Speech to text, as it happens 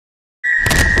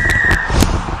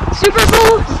Super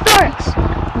Bowl starts.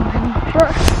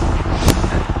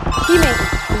 Teammate.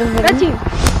 Red team.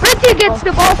 Red team gets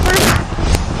the ball first.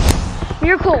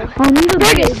 You're cold.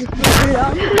 Burgess.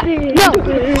 No.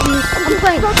 I'm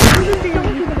playing.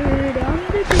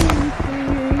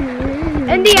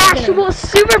 And the actual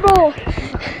Super Bowl.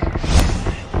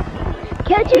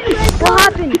 Catch it, Red. What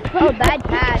happened? Oh, bad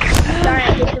pass. Sorry,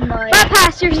 I hit the mud. Bad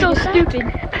pass, you're so stupid.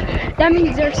 That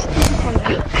means they're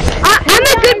stupid. I'm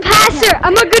a good passer.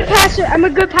 I'm a good passer. I'm a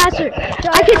good passer.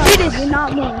 I can do this. You're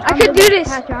not me. I could do this.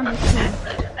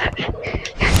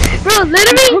 Bro,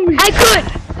 literally, I could.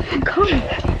 I'm coming.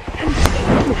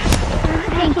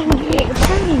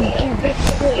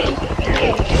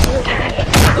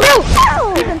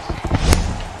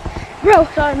 Bro,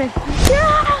 sorry, man.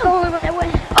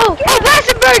 Oh, pass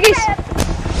it, Burgess.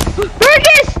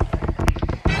 Burgess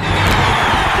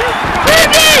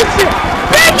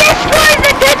scores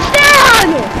the touchdown.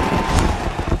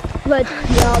 Let's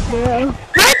go, bro.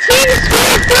 Red team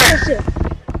scored first.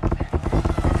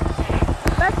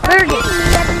 Burgess.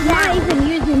 Not even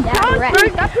using that.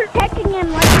 Stop protecting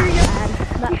him like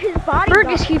you're his body.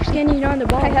 Burgess keeps getting on the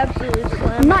ball. I have to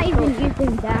slam. I'm not even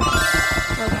using that.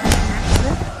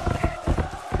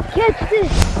 Catch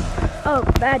this. Oh,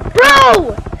 bad.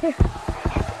 Bro!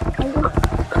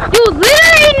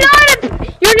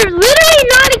 You're literally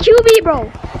not a QB,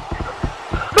 bro.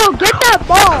 Bro, get that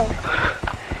ball.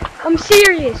 I'm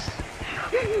serious.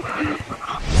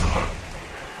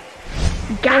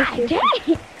 God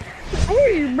dang. I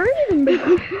heard you murdered him, bro.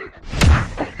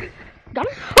 Got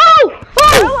him? Oh!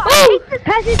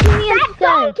 Pass it to me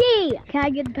instead. Can I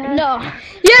get the pass? No.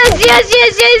 Yes!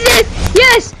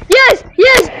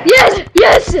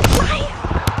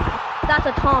 That's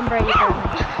a Tom Brady for me.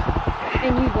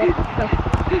 And you will. So.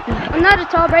 I'm not a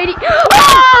Tom Brady. Oh!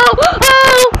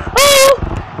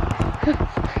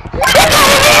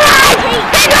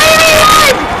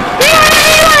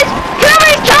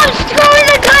 Come score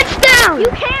the touchdown! You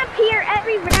camp here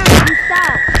every round and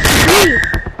stop.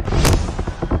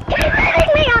 Keep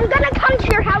hitting me! I'm gonna come to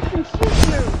your house and shoot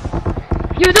you.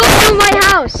 You don't know my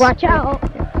house. Watch out.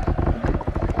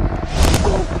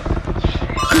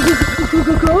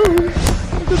 Go.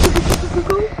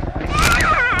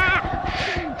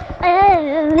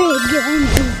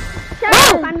 Shut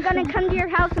up, I'm gonna come to your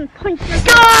house and punch your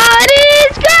God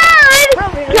is good!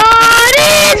 God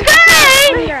is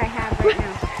good! I have right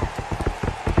now.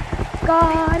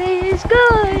 God is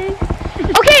good.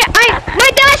 Okay, my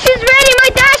dash is ready.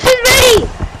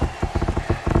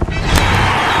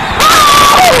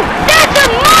 Oh! That's a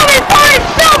moment for a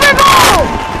Super Bowl!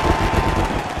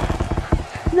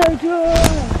 Let's go.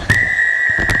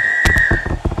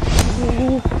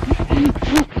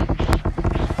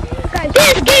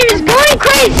 This game is going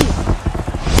crazy!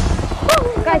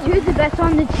 Guys, who's the best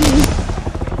on the team?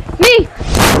 Me!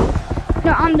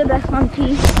 No, I'm the best on the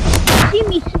team. See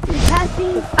me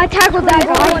passing. I tackled that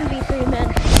guy. 1v3, man.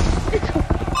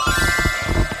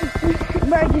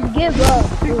 Bro, just give up.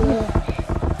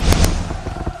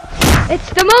 It's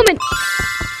the moment!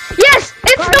 Yes!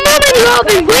 It's the moment we've all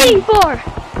been waiting for!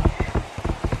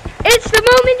 It's the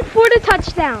moment for the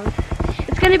touchdown.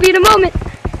 It's gonna be the moment.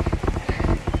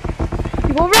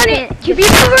 You will run it. You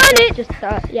will run it. Just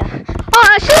yeah.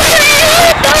 Oh, shoot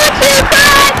it! Don't you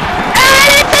cry! And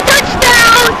it's a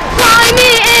touchdown! Fly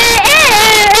me!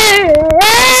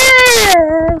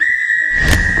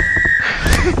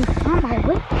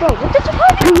 Bro, what did you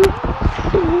call me?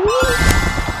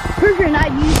 You're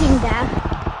not using that.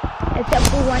 Except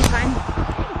for one time.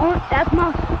 Oh, that's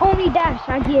my only dash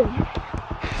I give.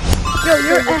 Yo,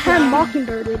 you're ahead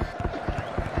mockingbirded.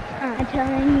 I'm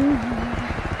telling you.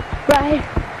 Right.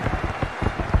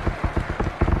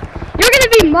 You're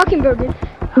gonna be mockingbirded.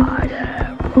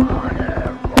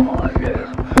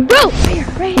 Bro!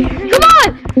 Right here.